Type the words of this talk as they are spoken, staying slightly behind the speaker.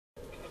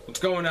What's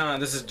going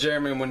on? This is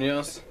Jeremy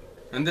Munoz,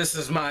 and this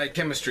is my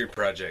chemistry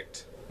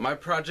project. My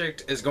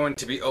project is going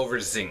to be over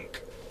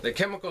zinc. The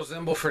chemical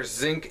symbol for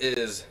zinc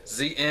is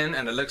Zn,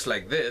 and it looks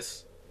like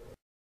this.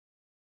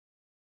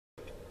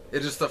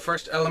 It is the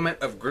first element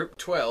of group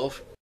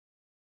 12.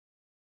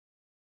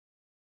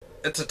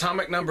 Its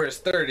atomic number is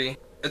 30.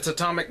 Its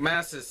atomic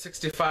mass is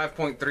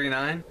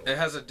 65.39. It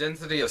has a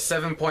density of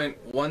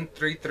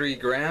 7.133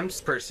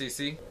 grams per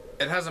cc.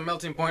 It has a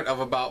melting point of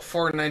about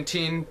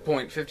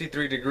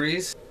 419.53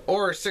 degrees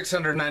or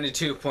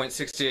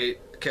 692.68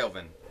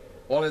 Kelvin,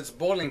 while its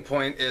boiling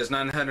point is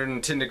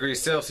 910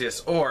 degrees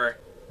Celsius or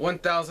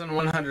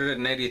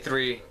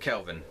 1183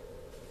 Kelvin.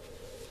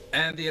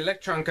 And the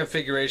electron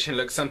configuration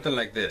looks something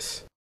like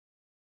this.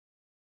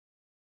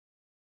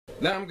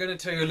 Now I'm going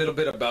to tell you a little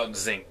bit about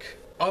zinc.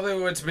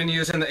 Although it's been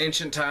used in the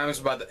ancient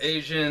times by the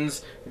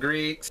Asians,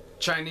 Greeks,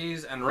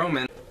 Chinese, and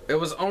Romans, it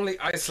was only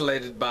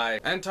isolated by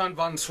Anton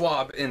von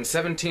Schwab in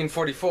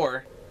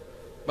 1744,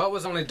 but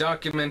was only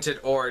documented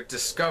or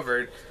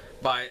discovered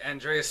by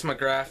Andreas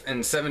Marggraf in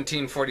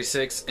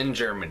 1746 in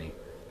Germany.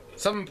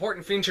 Some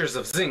important features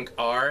of zinc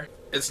are: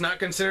 it's not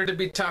considered to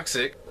be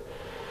toxic,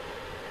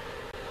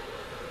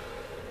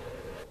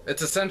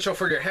 it's essential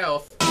for your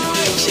health,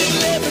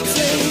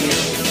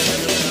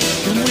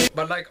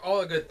 but like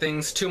all good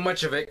things, too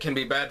much of it can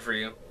be bad for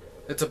you.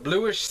 It's a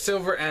bluish,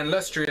 silver, and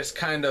lustrous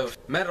kind of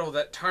metal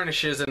that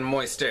tarnishes in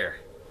moist air,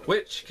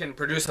 which can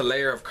produce a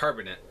layer of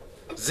carbonate.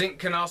 Zinc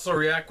can also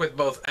react with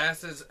both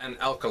acids and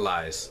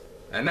alkalis.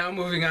 And now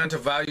moving on to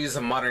values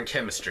of modern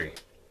chemistry.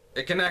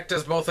 It can act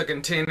as both a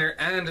container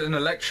and an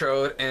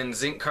electrode in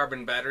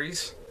zinc-carbon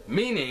batteries,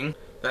 meaning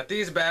that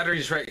these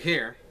batteries right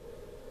here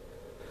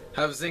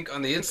have zinc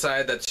on the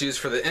inside that's used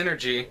for the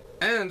energy,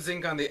 and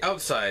zinc on the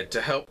outside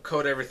to help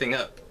coat everything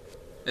up.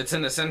 It's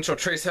an essential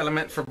trace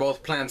element for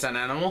both plants and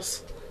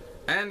animals,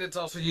 and it's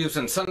also used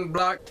in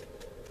sunblock,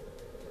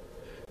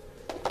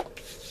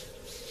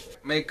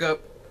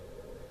 makeup,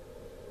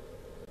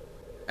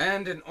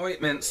 and in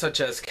ointments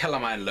such as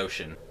calamine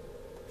lotion.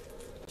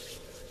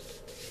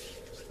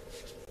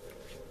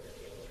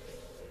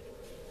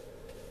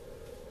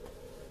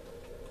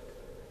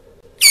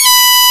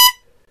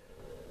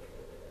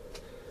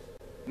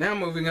 Now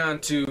moving on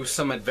to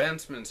some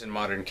advancements in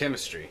modern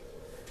chemistry.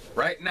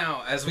 Right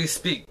now, as we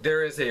speak,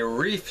 there is a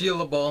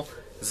refillable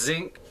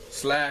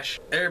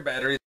zinc/air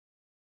battery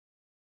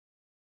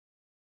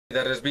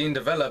that is being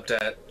developed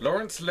at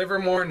Lawrence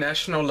Livermore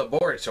National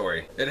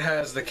Laboratory. It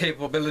has the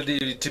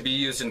capability to be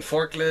used in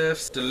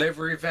forklifts,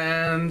 delivery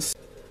vans,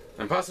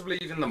 and possibly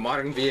even the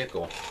modern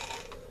vehicle.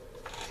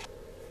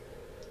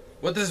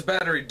 What this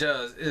battery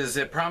does is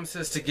it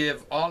promises to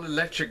give all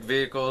electric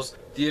vehicles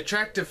the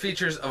attractive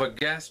features of a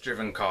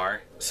gas-driven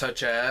car,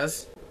 such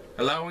as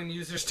allowing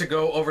users to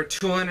go over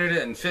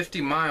 250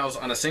 miles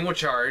on a single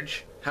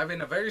charge, having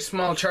a very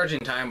small charging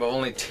time of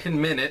only 10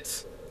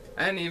 minutes,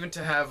 and even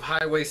to have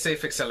highway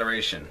safe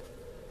acceleration.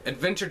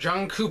 Inventor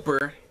John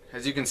Cooper,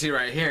 as you can see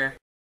right here,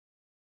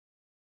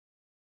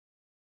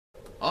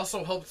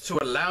 also hopes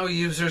to allow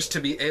users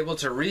to be able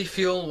to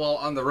refuel while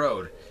on the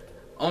road,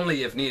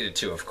 only if needed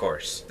to, of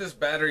course. This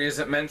battery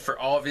isn't meant for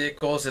all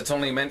vehicles, it's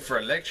only meant for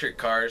electric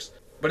cars,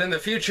 but in the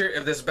future,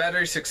 if this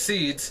battery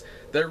succeeds,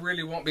 there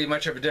really won't be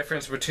much of a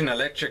difference between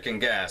electric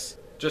and gas,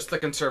 just the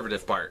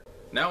conservative part.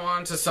 Now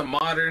on to some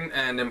modern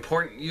and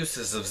important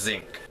uses of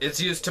zinc.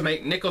 It's used to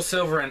make nickel,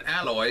 silver, and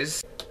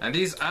alloys, and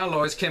these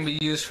alloys can be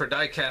used for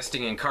die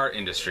casting in car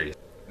industry.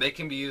 They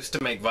can be used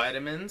to make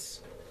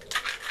vitamins,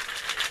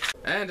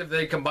 and if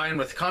they combine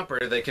with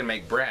copper, they can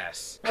make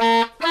brass.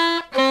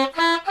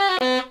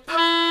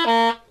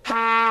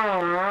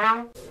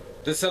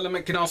 This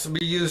element can also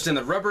be used in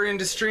the rubber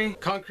industry,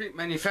 concrete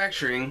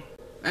manufacturing,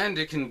 and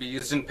it can be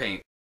used in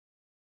paint.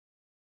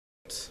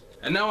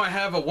 And now I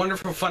have a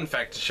wonderful fun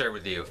fact to share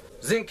with you.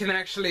 Zinc can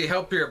actually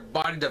help your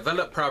body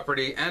develop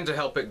properly and to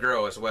help it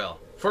grow as well.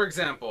 For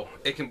example,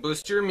 it can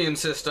boost your immune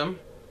system,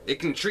 it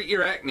can treat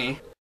your acne,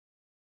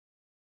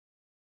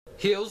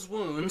 heals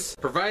wounds,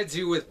 provides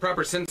you with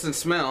proper sense and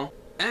smell,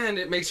 and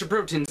it makes your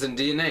proteins and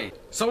DNA.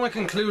 So in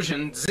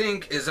conclusion,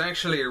 zinc is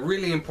actually a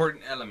really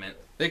important element.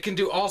 It can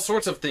do all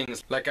sorts of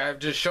things like I've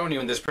just shown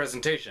you in this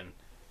presentation.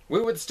 We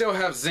would still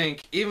have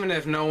zinc even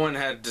if no one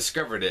had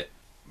discovered it.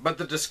 But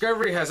the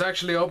discovery has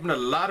actually opened a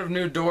lot of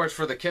new doors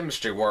for the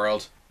chemistry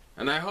world,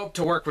 and I hope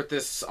to work with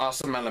this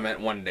awesome element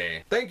one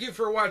day. Thank you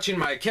for watching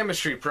my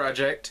chemistry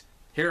project.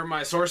 Here are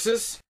my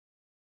sources.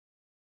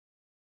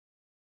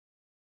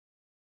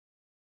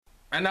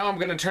 And now I'm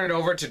going to turn it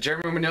over to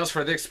Jeremy Munoz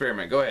for the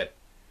experiment. Go ahead.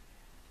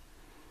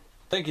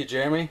 Thank you,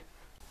 Jeremy.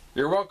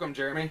 You're welcome,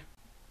 Jeremy.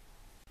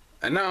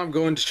 And now I'm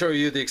going to show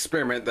you the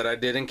experiment that I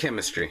did in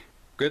chemistry.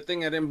 Good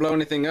thing I didn't blow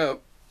anything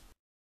up.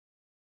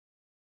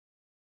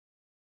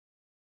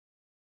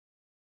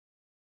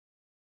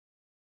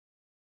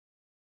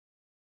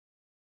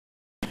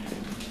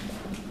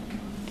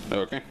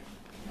 Okay.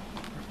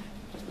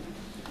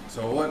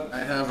 So what I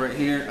have right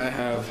here, I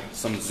have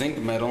some zinc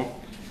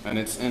metal, and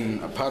it's in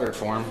a powdered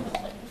form.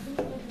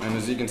 And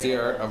as you can see,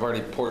 I've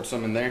already poured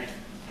some in there.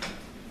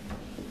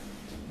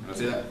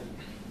 See that?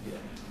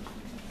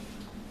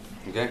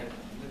 Okay.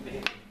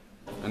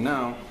 And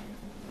now,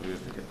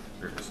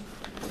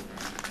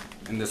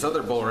 in this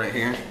other bowl right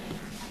here,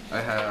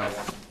 I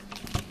have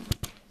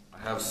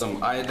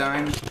some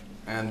iodine,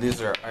 and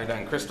these are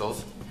iodine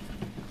crystals.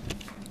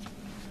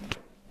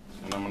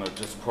 And I'm gonna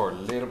just pour a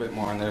little bit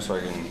more in there so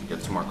I can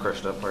get some more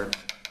crushed up part.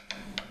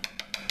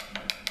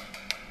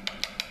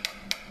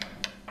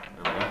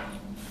 There we go.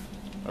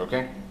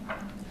 Okay.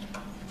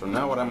 So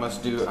now what I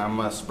must do, I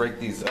must break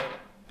these up.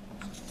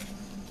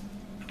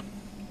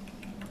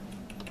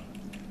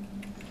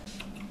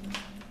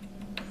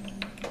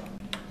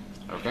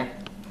 Okay.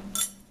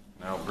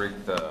 Now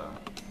break the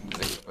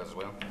zinc up as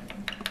well.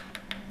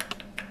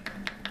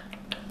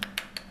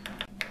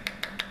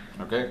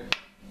 Okay.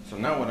 So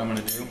now what I'm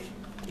gonna do,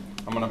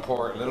 I'm gonna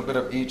pour a little bit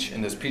of each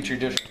in this petri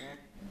dish here.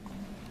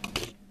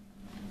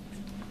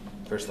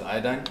 First the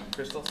iodine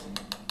crystals.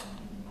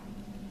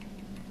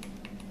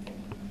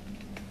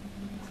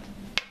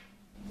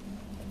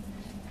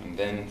 And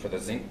then for the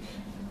zinc.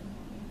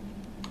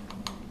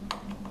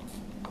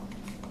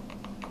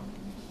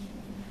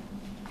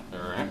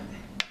 Alright.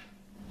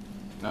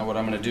 Now what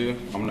I'm going to do,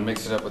 I'm going to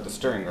mix it up with the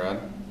stirring rod.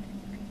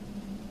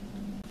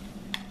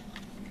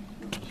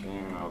 Okay,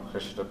 and I'll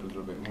crush it up a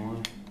little bit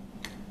more.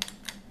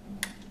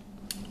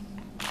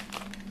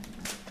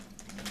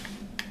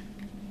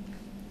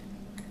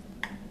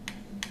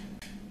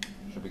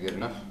 Should be good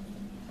enough.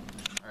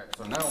 Alright,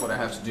 so now what I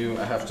have to do,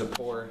 I have to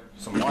pour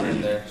some water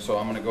in there. So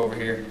I'm going to go over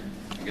here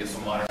and get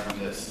some water from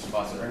this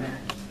faucet right here.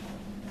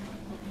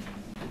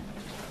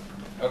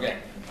 Okay.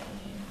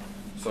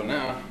 So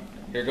now,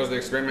 here goes the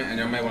experiment, and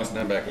you might want to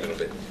stand back a little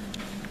bit.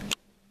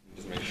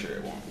 Just make sure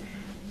it won't.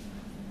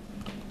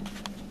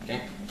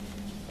 Okay?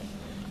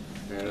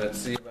 And let's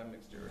see if I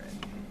mixed it right.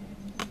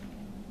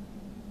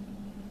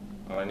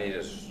 All I need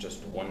is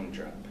just one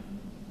drop.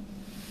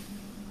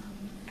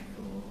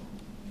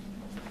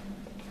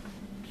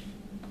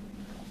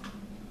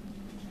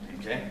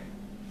 Okay?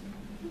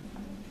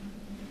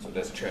 So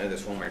let's try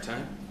this one more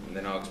time, and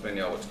then I'll explain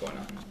to y'all what's going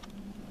on.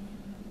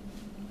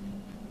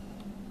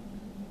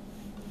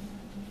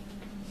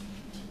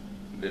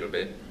 A little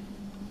bit.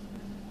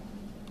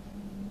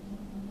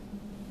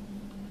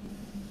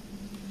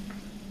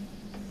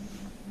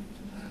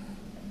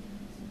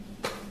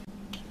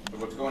 So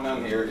what's going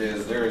on here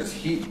is there is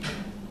heat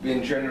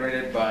being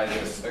generated by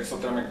this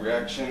exothermic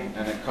reaction,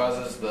 and it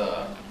causes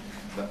the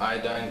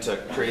iodine to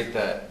create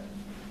that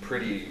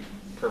pretty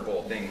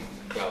purple thing,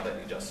 cloud that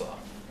you just saw.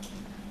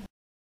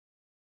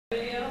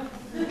 Video.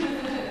 I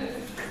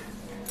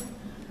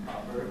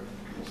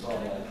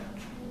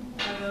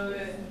love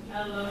it.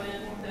 I love it.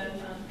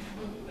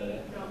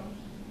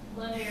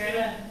 Linda, you're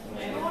right.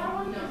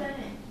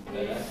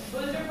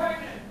 Who's your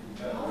partner?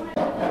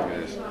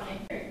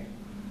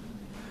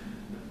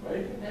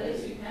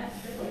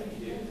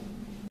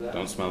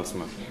 Don't smell the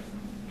smoke.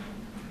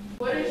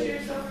 What is your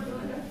silver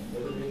Linda?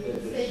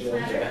 Six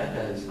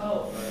matter?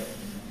 Oh.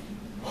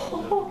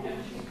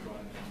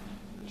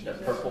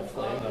 That purple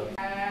flame.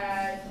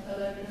 At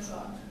 11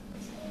 o'clock.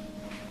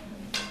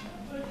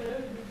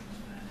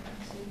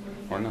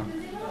 Or no?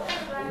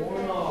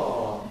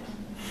 Wow.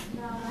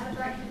 No, I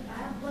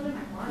have one in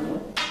my car.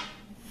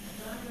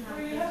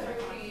 Where you have your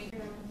weed?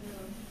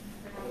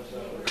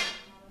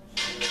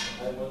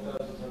 I have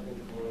 1,000 something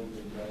for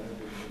the grinder.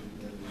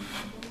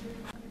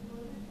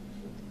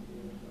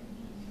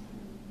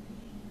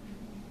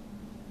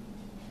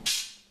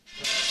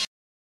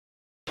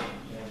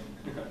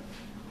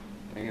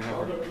 Hanging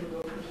out.